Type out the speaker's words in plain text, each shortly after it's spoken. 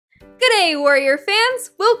G'day warrior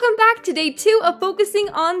fans! Welcome back to day 2 of focusing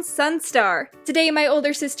on Sunstar. Today my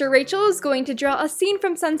older sister Rachel is going to draw a scene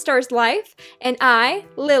from Sunstar's life, and I,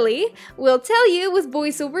 Lily, will tell you with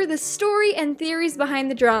voiceover the story and theories behind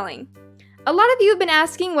the drawing. A lot of you have been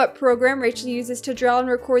asking what program Rachel uses to draw and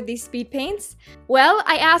record these speed paints. Well,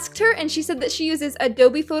 I asked her and she said that she uses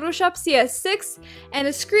Adobe Photoshop CS6 and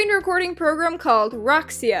a screen recording program called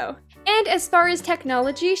Roixo. And as far as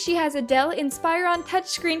technology, she has a Dell Inspiron Touch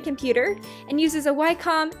Screen computer and uses a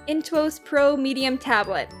Wacom Intuos Pro Medium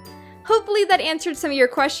tablet. Hopefully that answered some of your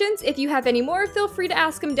questions. If you have any more, feel free to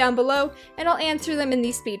ask them down below and I'll answer them in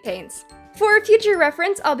these speed paints. For future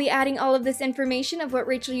reference, I'll be adding all of this information of what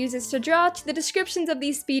Rachel uses to draw to the descriptions of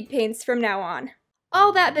these speed paints from now on.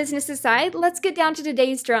 All that business aside, let's get down to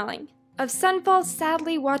today's drawing of Sunfall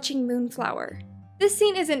sadly watching Moonflower. This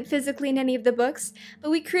scene isn't physically in any of the books,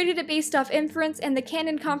 but we created it based off inference and the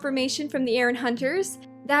canon confirmation from the Aaron Hunters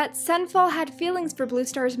that Sunfall had feelings for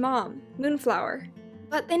Bluestar's mom, Moonflower.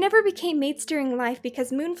 But they never became mates during life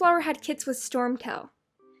because Moonflower had kids with Stormtail,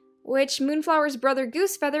 which Moonflower's brother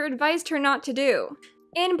Goosefeather advised her not to do.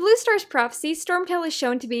 In Bluestar's prophecy, Stormtail is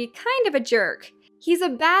shown to be kind of a jerk. He's a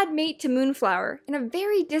bad mate to Moonflower and a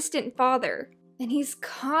very distant father, and he's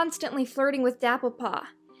constantly flirting with Dapplepaw,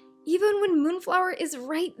 even when Moonflower is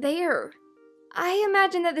right there. I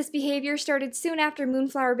imagine that this behavior started soon after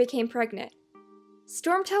Moonflower became pregnant.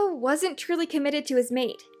 Stormtail wasn't truly committed to his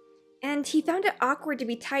mate, and he found it awkward to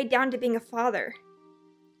be tied down to being a father.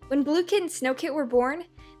 When Blue Kit and Snow Kit were born,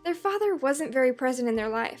 their father wasn't very present in their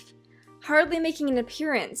life, hardly making an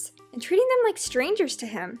appearance, and treating them like strangers to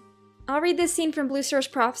him. I'll read this scene from Bluestar's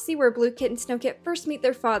prophecy where Blue Kit and Snow Kit first meet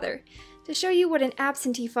their father, to show you what an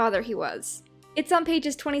absentee father he was. It's on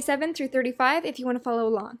pages 27 through 35 if you want to follow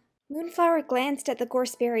along. Moonflower glanced at the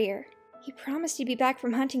gorse barrier. He promised he'd be back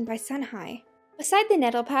from hunting by sun-high. Beside the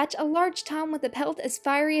nettle patch, a large tom with a pelt as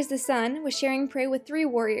fiery as the sun was sharing prey with 3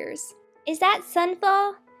 warriors. Is that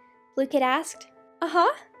Sunfall? Blue Kit asked.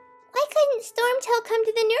 Uh-huh. Why couldn't Stormtail come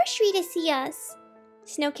to the nursery to see us?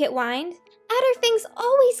 Snow Kit whined. Adderfang's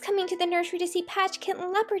always coming to the nursery to see Patch Kit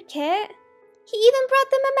and Leopard Kit. He even brought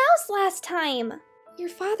them a mouse last time. Your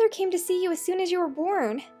father came to see you as soon as you were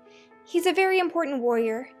born. He's a very important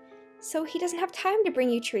warrior, so he doesn't have time to bring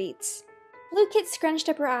you treats. Blue Kit scrunched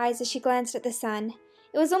up her eyes as she glanced at the sun.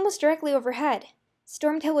 It was almost directly overhead.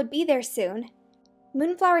 Stormtail would be there soon.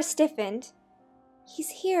 Moonflower stiffened. He's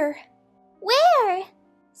here. Where?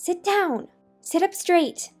 Sit down. Sit up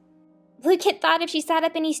straight. Blue Kit thought if she sat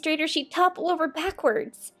up any straighter, she'd topple over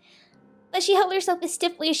backwards. But she held herself as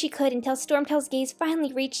stiffly as she could until Stormtail's gaze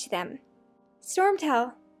finally reached them.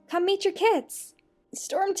 Stormtail, come meet your kids.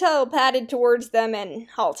 Stormtail padded towards them and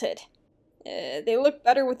halted. They look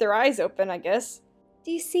better with their eyes open, I guess.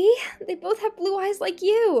 Do you see? They both have blue eyes like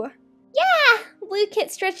you. Yeah! Blue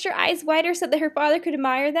Kit stretched her eyes wider so that her father could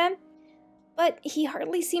admire them, but he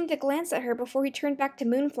hardly seemed to glance at her before he turned back to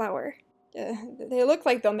Moonflower. They look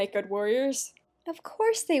like they'll make good warriors. Of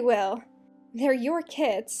course they will. They're your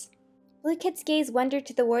kids. Blue Kit's gaze wandered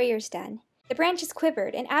to the warrior's den. The branches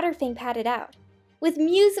quivered, and Adderfang padded out. With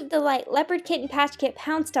mews of delight, Leopard Kit and Patch Kit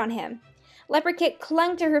pounced on him. Leopard Kit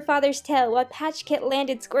clung to her father's tail while Patch Kit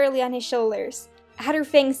landed squarely on his shoulders.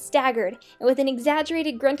 Adderfang staggered, and with an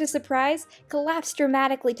exaggerated grunt of surprise, collapsed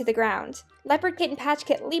dramatically to the ground. Leopard Kit and Patch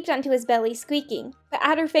Kit leaped onto his belly, squeaking, but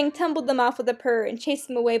Adderfang tumbled them off with a purr and chased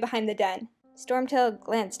them away behind the den. Stormtail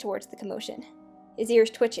glanced towards the commotion, his ears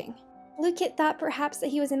twitching. Blue Kit thought perhaps that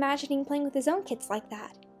he was imagining playing with his own kits like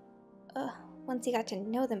that. Once he got to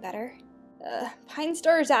know them better. Pine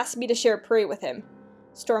Stars asked me to share prey with him,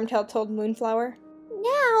 Stormtail told Moonflower.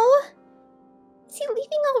 Now? Is he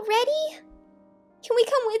leaving already? Can we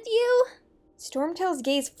come with you? Stormtail's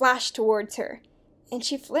gaze flashed towards her, and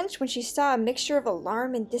she flinched when she saw a mixture of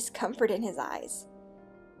alarm and discomfort in his eyes.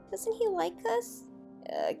 Doesn't he like us?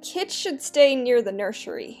 Kids should stay near the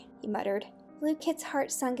nursery, he muttered. Blue Kit's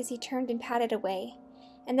heart sunk as he turned and padded away,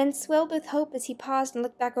 and then swelled with hope as he paused and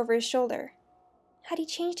looked back over his shoulder. Had he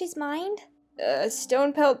changed his mind?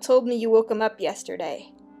 Stonepelt told me you woke him up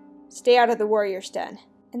yesterday. Stay out of the warrior's den.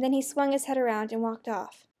 And then he swung his head around and walked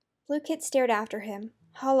off. Blue Kit stared after him,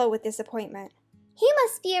 hollow with disappointment. He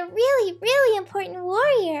must be a really, really important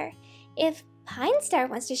warrior, if Pine Star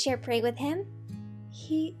wants to share prey with him.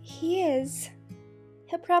 He is.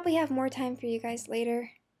 He'll probably have more time for you guys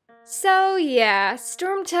later. So yeah,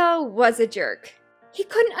 Stormtail was a jerk. He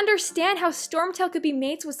couldn't understand how Stormtail could be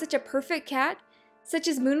mates with such a perfect cat, such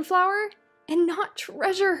as Moonflower, and not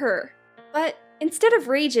treasure her. But instead of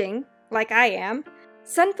raging, like I am,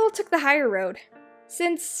 Sunfall took the higher road.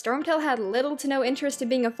 Since Stormtail had little to no interest in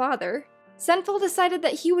being a father, Sunfall decided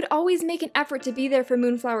that he would always make an effort to be there for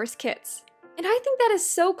Moonflower's kits. And I think that is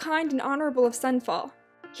so kind and honorable of Sunfall.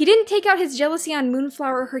 He didn't take out his jealousy on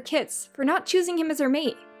Moonflower or her kits for not choosing him as her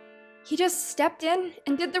mate. He just stepped in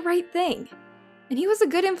and did the right thing. And he was a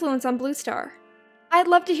good influence on Bluestar. I'd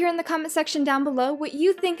love to hear in the comment section down below what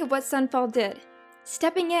you think of what Sunfall did.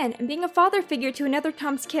 Stepping in and being a father figure to another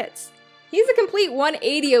Tom's kits. He's a complete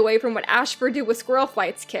 180 away from what Ashfur did with Squirrel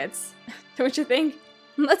Flight's kits. Don't you think?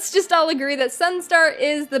 Let's just all agree that Sunstar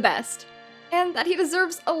is the best. And that he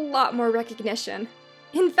deserves a lot more recognition.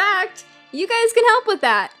 In fact, you guys can help with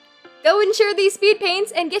that. Go and share these speed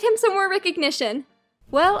paints and get him some more recognition.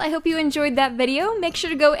 Well, I hope you enjoyed that video. Make sure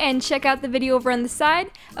to go and check out the video over on the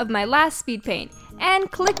side of my last speed paint.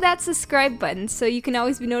 And click that subscribe button so you can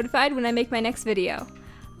always be notified when I make my next video.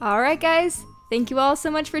 Alright guys, thank you all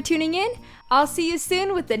so much for tuning in. I'll see you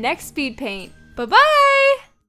soon with the next speed paint. Bye-bye!